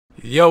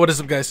Yo, what is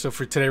up, guys? So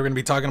for today, we're going to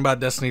be talking about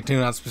Destiny 2.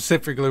 Now,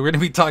 specifically, we're going to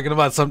be talking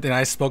about something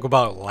I spoke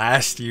about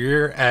last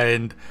year,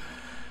 and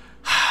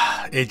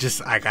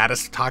I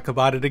gotta talk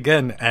about it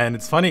again. And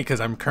it's funny because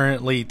I'm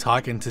currently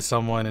talking to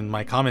someone in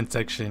my comment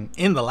section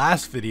in the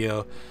last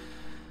video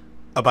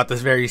about this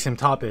very same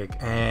topic,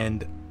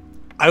 and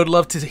I would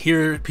love to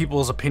hear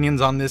people's opinions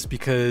on this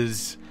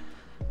because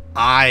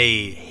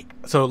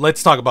so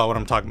let's talk about what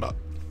I'm talking about.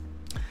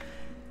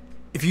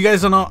 If you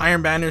guys don't know,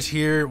 Iron Banner's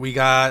here. We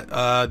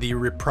got the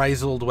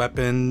reprisal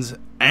weapons,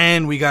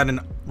 and we got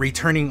an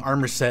returning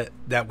armor set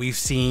that we've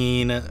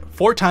seen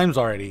 4 times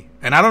already.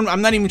 And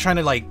I'm not even trying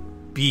to like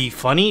be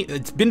funny.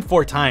 It's been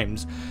 4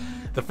 times.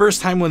 The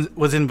first time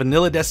was in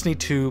Vanilla Destiny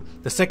 2.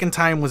 The second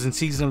time was in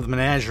Season of the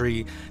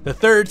Menagerie. The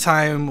third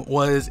time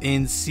was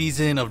in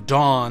Season of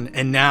Dawn,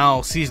 and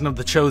now Season of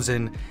the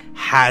Chosen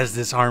has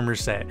this armor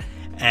set.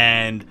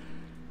 And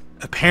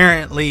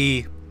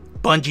apparently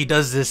Bungie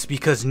does this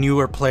because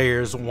newer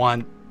players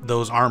want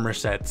those armor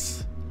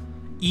sets,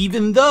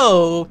 even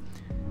though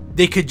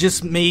they could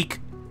just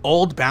make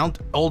old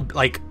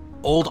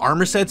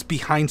armor sets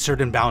behind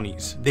certain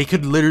bounties. They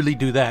could literally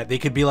do that. They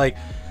could be like,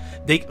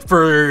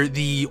 for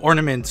the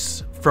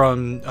ornaments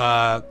from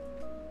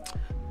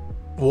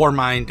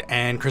Warmind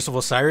and Crystal of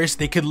Osiris,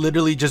 they could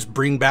literally just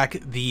bring back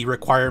the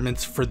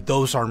requirements for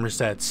those armor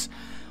sets.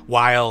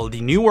 While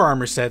the newer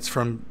armor sets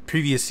from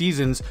previous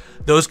seasons,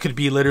 those could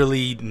be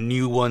literally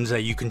new ones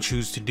that you can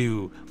choose to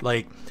do.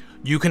 Like,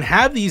 you can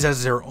have these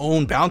as their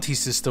own bounty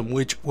system,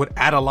 which would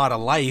add a lot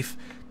of life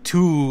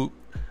to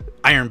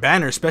Iron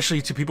Banner,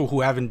 especially to people who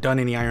haven't done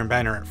any Iron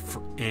Banner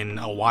in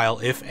a while,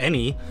 if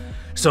any.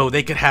 So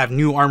they could have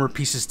new armor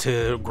pieces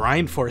to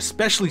grind for,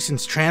 especially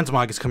since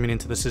transmog is coming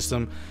into the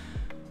system.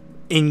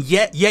 And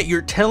yet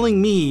you're telling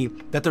me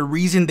that the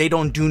reason they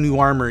don't do new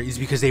armor is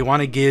because they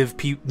want to give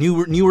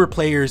newer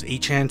players a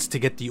chance to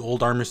get the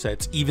old armor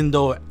sets, even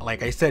though,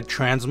 like I said,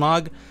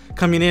 transmog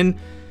coming in,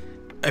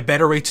 a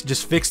better way to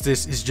just fix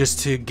this is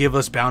just to give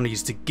us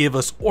bounties, to give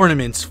us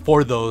ornaments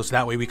for those.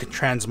 That way we can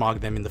transmog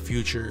them in the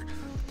future.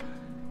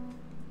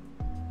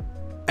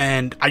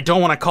 And I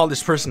don't want to call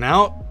this person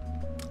out,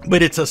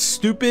 but it's a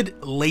stupid,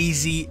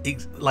 lazy,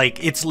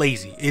 it's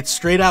lazy. It's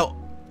straight out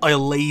a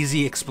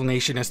lazy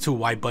explanation as to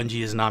why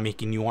Bungie is not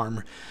making new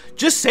armor.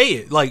 Just say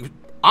it. Like,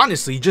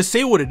 honestly, just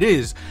say what it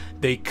is.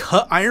 They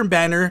cut Iron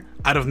Banner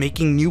out of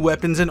making new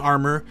weapons and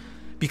armor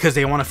because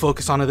they want to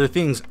focus on other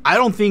things. I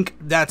don't think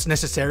that's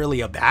necessarily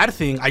a bad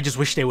thing. I just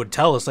wish they would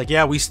tell us, like,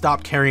 yeah, we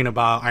stopped caring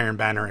about Iron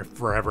Banner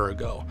forever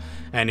ago,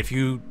 and if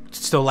you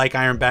still like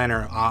Iron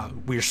Banner,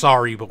 we're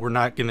sorry, but we're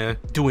not gonna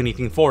do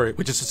anything for it,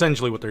 which is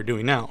essentially what they're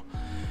doing now.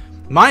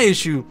 My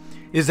issue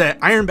is that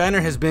Iron Banner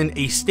has been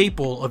a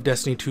staple of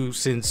Destiny 2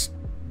 since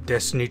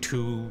Destiny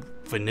 2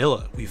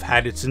 Vanilla. We've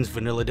had it since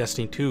Vanilla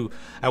Destiny 2.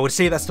 I would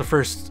say that's the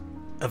first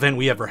event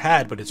we ever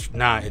had, but it's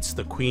not. It's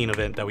the Queen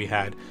event that we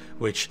had,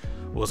 which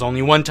was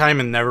only one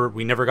time and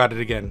we never got it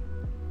again.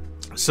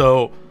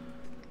 So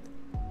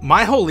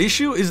my whole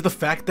issue is the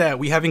fact that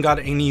we haven't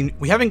gotten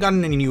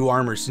any new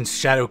armor since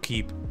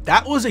Shadowkeep.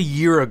 That was a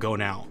year ago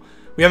now.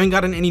 We haven't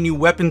gotten any new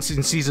weapons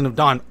in Season of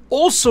Dawn,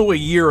 also a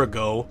year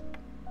ago.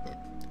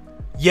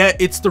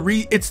 Yet it's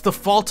the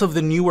fault of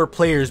the newer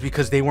players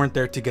because they weren't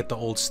there to get the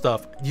old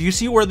stuff. Do you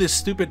see where this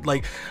stupid,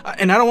 like,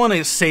 and I don't want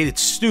to say it's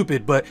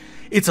stupid, but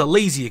it's a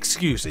lazy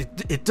excuse.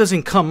 It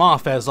doesn't come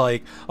off as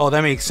like, oh,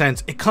 that makes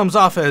sense. It comes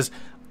off as,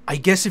 I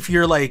guess, if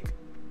you're like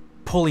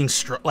pulling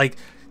like,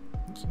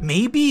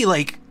 maybe,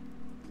 like,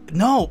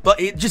 no, but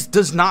it just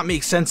does not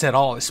make sense at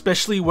all,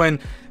 especially when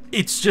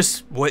it's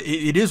just what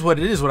it is.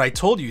 What I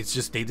told you, it's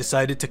just they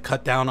decided to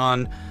cut down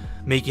on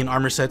making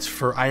armor sets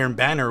for Iron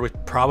Banner, which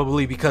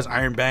probably because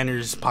Iron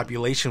Banner's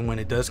population when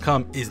it does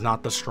come is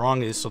not the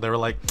strongest, so they were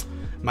like,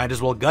 might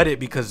as well gut it,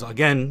 because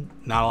again,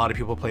 not a lot of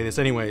people play this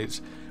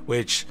anyways,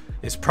 which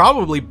is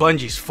probably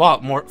Bungie's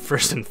fault more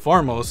first and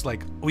foremost.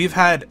 Like, we've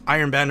had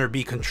Iron Banner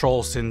be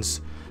control since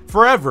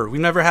forever.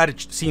 We've never had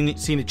it seen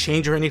it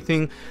change or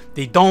anything.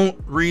 They don't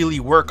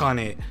really work on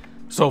it,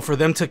 so for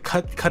them to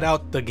cut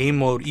out the game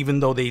mode even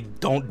though they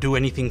don't do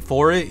anything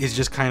for it is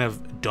just kind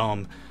of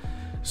dumb.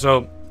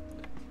 So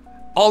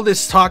all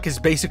this talk is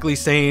basically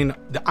saying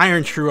the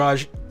Iron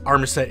Truage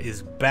armor set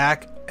is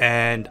back,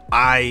 and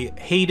I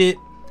hate it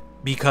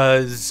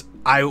because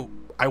I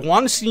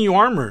want to see new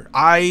armor.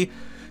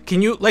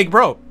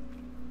 Bro,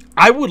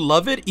 I would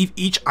love it if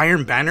each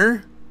Iron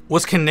Banner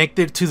was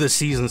connected to the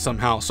season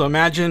somehow. So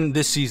imagine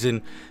this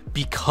season,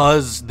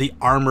 because the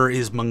armor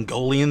is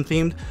Mongolian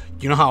themed,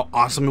 you know how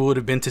awesome it would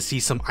have been to see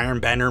some Iron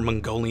Banner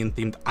Mongolian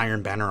themed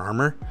Iron Banner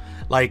armor,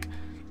 like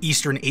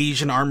Eastern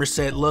Asian armor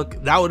set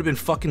look. That would have been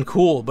fucking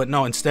cool. But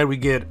no, instead we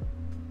get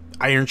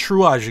Iron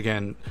Truage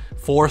again,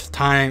 fourth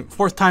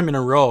time in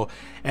a row,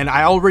 and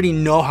I already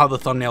know how the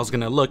thumbnail is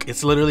gonna look.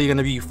 It's literally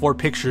gonna be 4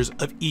 pictures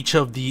of each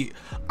of the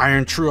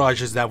Iron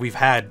Truages that we've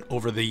had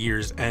over the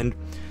years. And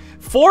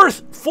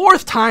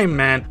fourth time,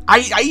 man.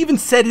 I even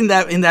said in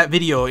that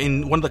video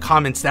in one of the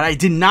comments that I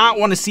did not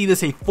want to see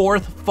this a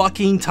 4th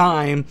fucking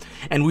time,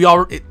 and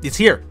it's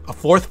here, a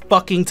 4th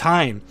fucking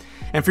time.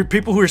 And for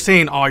people who are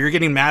saying, oh, you're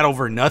getting mad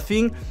over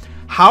nothing,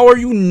 how are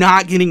you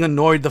not getting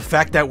annoyed the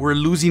fact that we're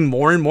losing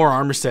more and more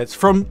armor sets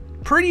from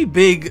pretty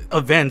big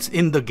events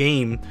in the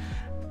game,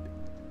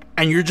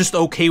 and you're just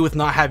okay with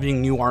not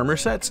having new armor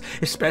sets,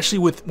 especially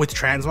with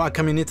transmog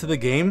coming into the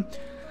game?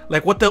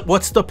 Like,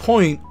 what's the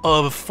point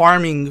of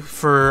farming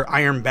for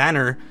Iron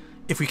Banner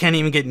if we can't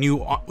even get new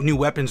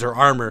weapons or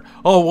armor?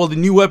 Oh, well, the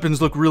new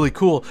weapons look really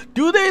cool.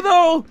 Do they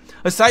though?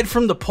 Aside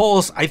from the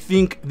pulse, I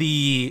think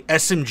the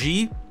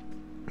SMG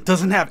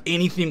doesn't have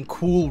anything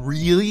cool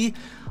really.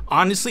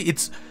 Honestly,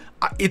 it's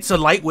a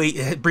lightweight.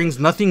 It brings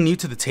nothing new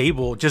to the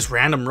table, just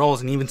random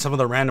rolls, and even some of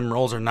the random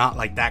rolls are not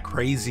like that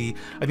crazy.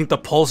 I think the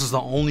pulse is the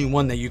only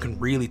one that you can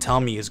really tell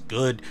me is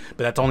good, but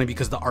that's only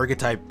because the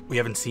archetype we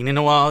haven't seen in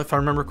a while, if I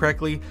remember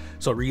correctly.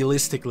 So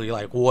realistically,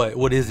 like,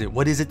 what is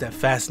it that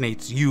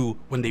fascinates you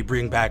when they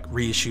bring back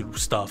reissued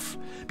stuff?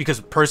 Because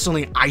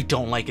personally, I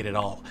don't like it at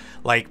all.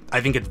 Like,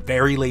 I think it's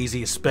very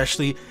lazy,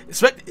 especially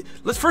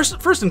let's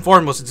first and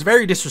foremost, it's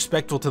very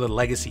disrespectful to the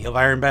legacy of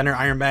Iron Banner.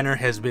 Iron Banner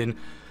has been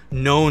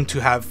known to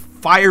have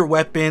fire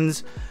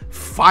weapons,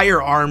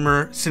 fire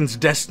armor since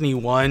Destiny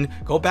 1.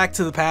 Go back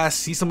to the past,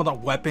 see some of the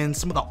weapons,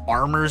 some of the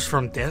armors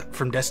from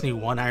Destiny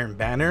 1 Iron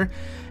Banner,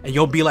 and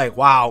you'll be like,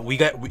 wow, we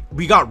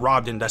got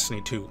robbed in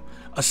Destiny 2.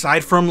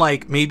 Aside from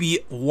like maybe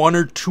 1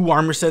 or 2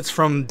 armor sets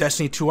from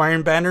Destiny 2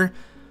 Iron Banner,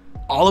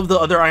 all of the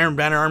other Iron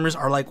Banner armors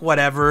are like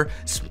whatever,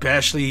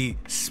 especially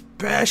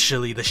the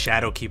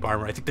Shadowkeep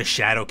armor. I think the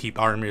Shadowkeep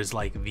armor is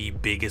like the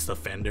biggest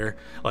offender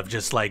of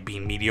just like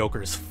being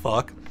mediocre as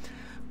fuck.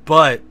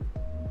 But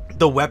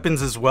the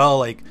weapons as well,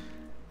 like,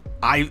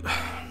 let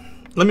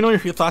me know your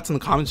thoughts in the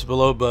comments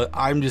below, but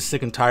I'm just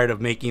sick and tired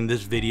of making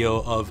this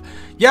video of,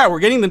 yeah, we're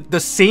getting the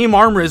same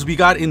armor as we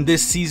got in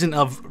this season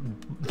of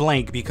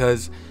blank,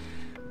 because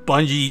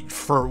Bungie,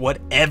 for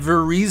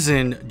whatever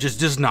reason,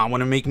 just does not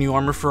want to make new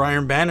armor for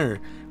Iron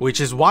Banner,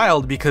 which is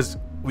wild because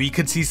we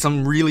could see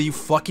some really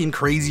fucking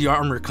crazy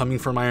armor coming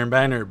from Iron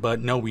Banner, but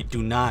no, we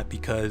do not,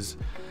 because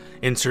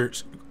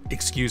insert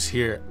excuse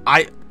here.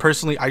 I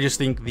just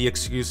think the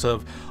excuse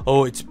of,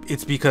 oh, it's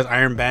because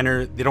Iron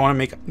Banner, they don't want to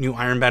make new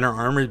Iron Banner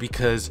armor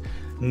because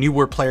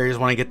newer players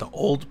want to get the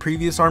old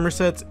previous armor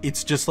sets.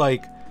 It's just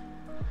like,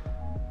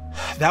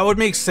 that would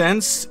make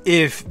sense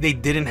if they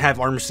didn't have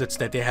armor sets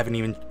that they haven't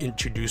even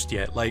introduced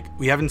yet. Like,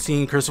 we haven't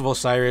seen Curse of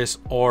Osiris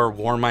or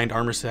Warmind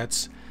armor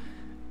sets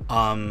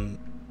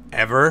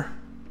ever.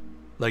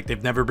 Like,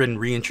 they've never been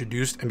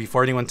reintroduced. And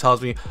before anyone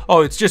tells me,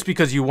 oh, it's just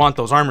because you want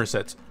those armor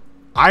sets,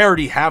 I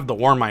already have the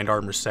Warmind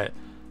armor set.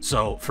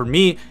 So for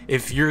me,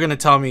 if you're gonna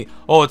tell me,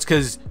 oh, it's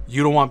because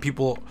you don't want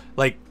people,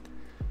 like,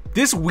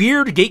 this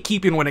weird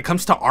gatekeeping when it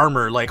comes to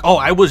armor, like, oh,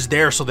 I was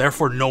there, so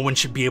therefore no one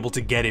should be able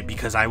to get it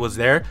because I was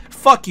there.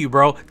 Fuck you,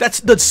 bro. That's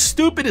the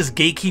stupidest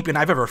gatekeeping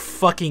I've ever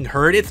fucking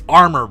heard. It's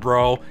armor,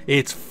 bro.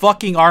 It's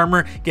fucking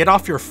armor. Get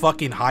off your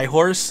fucking high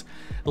horse.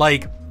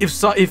 Like, if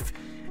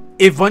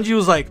Bungie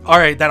was like, all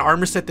right, that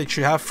armor set that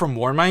you have from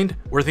Warmind,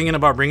 we're thinking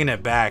about bringing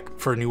it back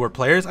for newer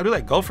players, I'd be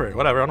like, go for it,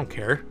 whatever, I don't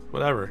care,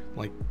 whatever,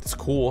 like, it's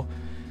cool.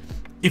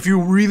 If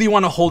you really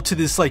want to hold to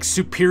this like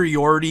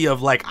superiority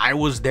of like, I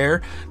was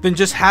there, then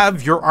just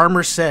have your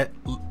armor set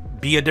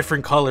be a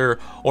different color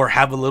or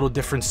have a little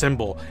different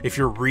symbol if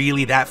you're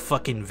really that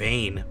fucking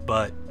vain.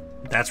 But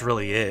that's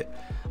really it.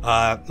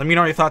 Let me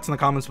know your thoughts in the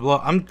comments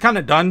below. I'm kind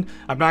of done.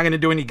 I'm not gonna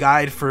do any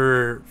guide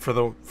for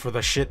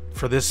the shit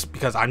for this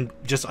because I'm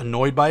just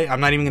annoyed by it. I'm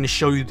not even gonna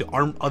show you the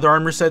other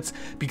armor sets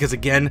because,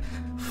 again,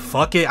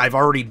 fuck it. I've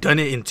already done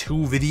it in 2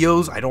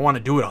 videos. I don't want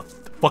to do it a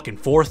fucking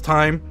 4th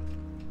time.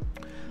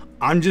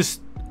 I'm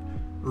just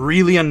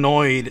really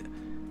annoyed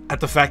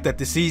at the fact that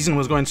the season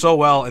was going so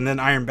well, and then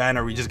Iron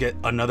Banner, we just get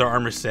another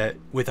armor set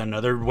with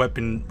another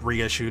weapon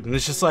reissued, and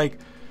it's just like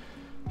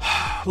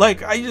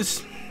I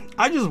just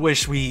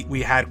wish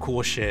we had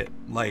cool shit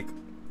like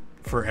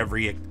for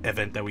every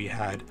event that we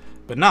had.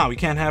 But no, we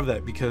can't have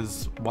that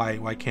because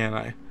why can't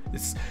I?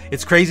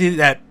 It's crazy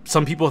that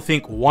some people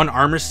think 1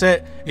 armor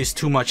set is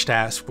too much to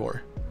ask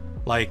for.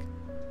 Like,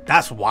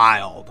 that's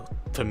wild.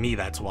 To me,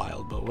 that's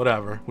wild, but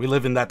whatever. We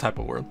live in that type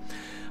of world.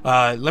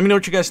 Let me know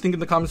what you guys think in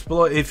the comments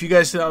below. If you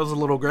guys think I was a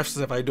little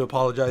aggressive, I do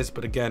apologize.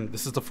 But again,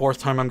 this is the 4th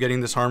time I'm getting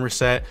this armor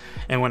set.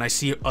 And when I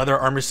see other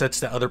armor sets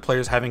that other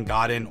players haven't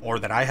gotten or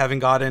that I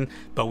haven't gotten,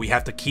 but we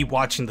have to keep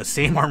watching the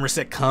same armor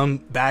set come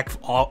back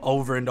all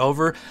over and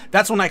over,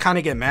 that's when I kind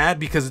of get mad,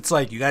 because it's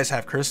like, you guys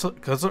have Curse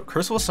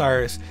of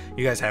Osiris,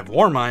 you guys have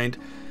Warmind.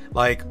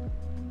 Like,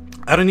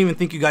 I don't even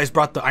think you guys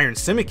brought the Iron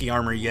Simic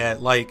armor yet.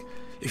 Like,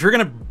 if you're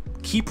gonna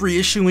keep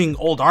reissuing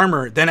old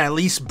armor, then at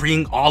least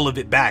bring all of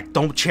it back.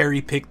 Don't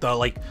cherry pick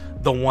the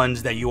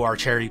ones that you are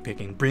cherry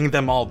picking. Bring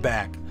them all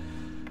back,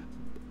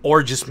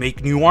 or just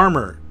make new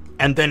armor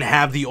and then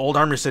have the old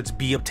armor sets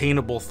be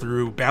obtainable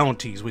through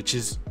bounties, which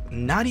is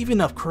not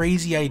even a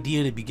crazy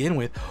idea to begin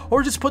with.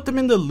 Or just put them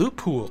in the loot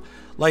pool.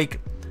 Like,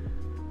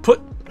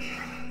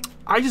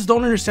 I just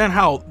don't understand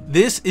how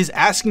this is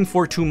asking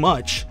for too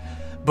much,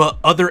 but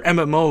other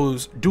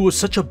MMOs do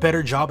such a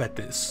better job at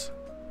this.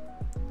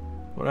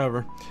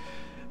 Whatever.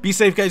 Be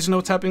safe, guys. You know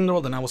what's happening in the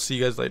world, and I will see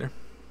you guys later.